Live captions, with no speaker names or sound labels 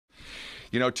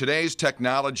You know, today's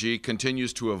technology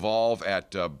continues to evolve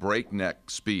at breakneck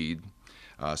speed.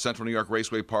 Central New York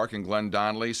Raceway Park and Glenn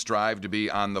Donnelly strive to be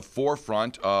on the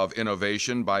forefront of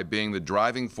innovation by being the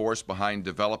driving force behind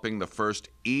developing the first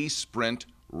e-sprint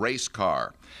race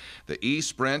car. The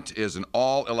e-Sprint is an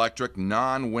all-electric,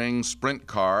 non-wing sprint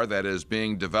car that is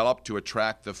being developed to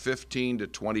attract the 15 to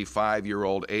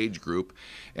 25-year-old age group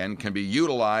and can be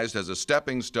utilized as a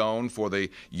stepping stone for the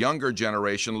younger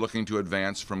generation looking to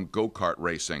advance from go-kart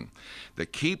racing. The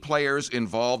key players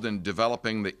involved in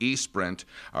developing the e-Sprint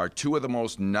are two of the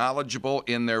most knowledgeable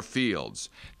in their fields: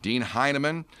 Dean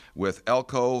Heineman with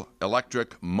ELCO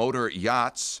Electric Motor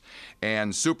Yachts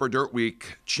and Super Dirt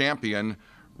Week champion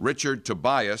Richard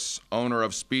Tobias, owner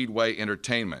of Speedway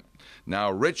Entertainment. Now,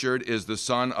 Richard is the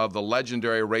son of the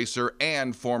legendary racer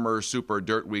and former Super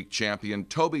Dirt Week champion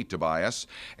Toby Tobias,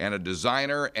 and a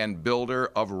designer and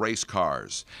builder of race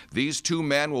cars. These two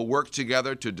men will work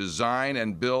together to design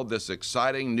and build this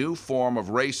exciting new form of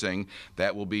racing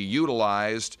that will be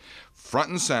utilized front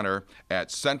and center at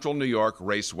Central New York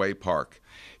Raceway Park.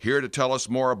 Here to tell us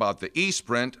more about the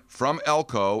e-Sprint from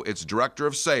ELCO, its Director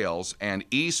of Sales and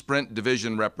e-Sprint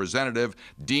Division Representative,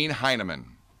 Dean Heineman.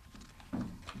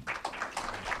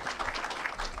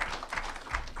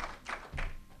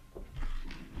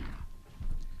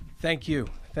 Thank you.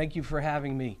 Thank you for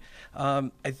having me. I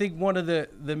think one of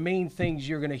the main things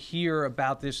you're going to hear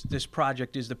about this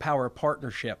project is the power of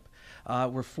partnership.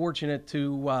 We're fortunate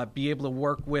to be able to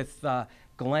work with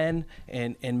Glenn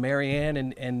and Marianne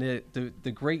and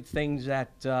the great things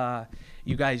that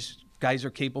you guys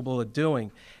are capable of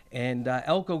doing. And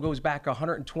ELCO goes back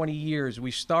 120 years.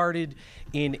 We started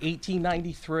in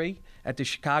 1893 at the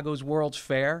Chicago's World's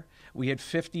Fair. We had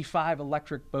 55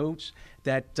 electric boats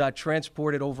that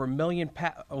transported over a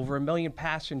million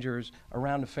passengers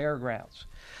around the fairgrounds.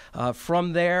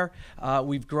 From there,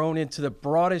 we've grown into the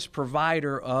broadest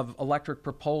provider of electric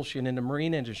propulsion in the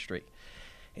marine industry.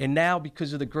 And now,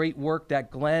 because of the great work that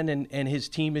Glenn and his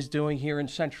team is doing here in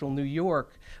Central New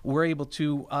York, we're able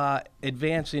to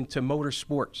advance into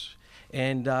motorsports.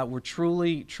 And we're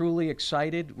truly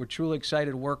excited. We're truly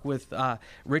excited to work with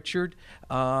Richard.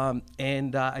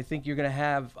 And I think you're going to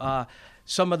have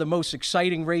some of the most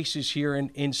exciting races here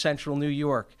in Central New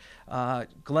York.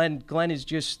 Glenn is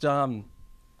just, you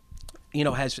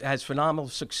know, has phenomenal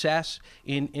success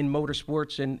in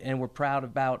motorsports, and we're proud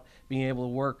about being able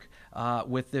to work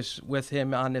with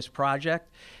him on this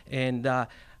project. And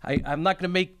I'm not going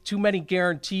to make too many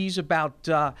guarantees about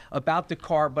the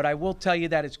car, but I will tell you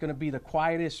that it's going to be the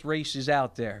quietest races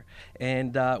out there,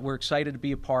 and we're excited to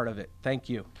be a part of it. Thank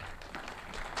you.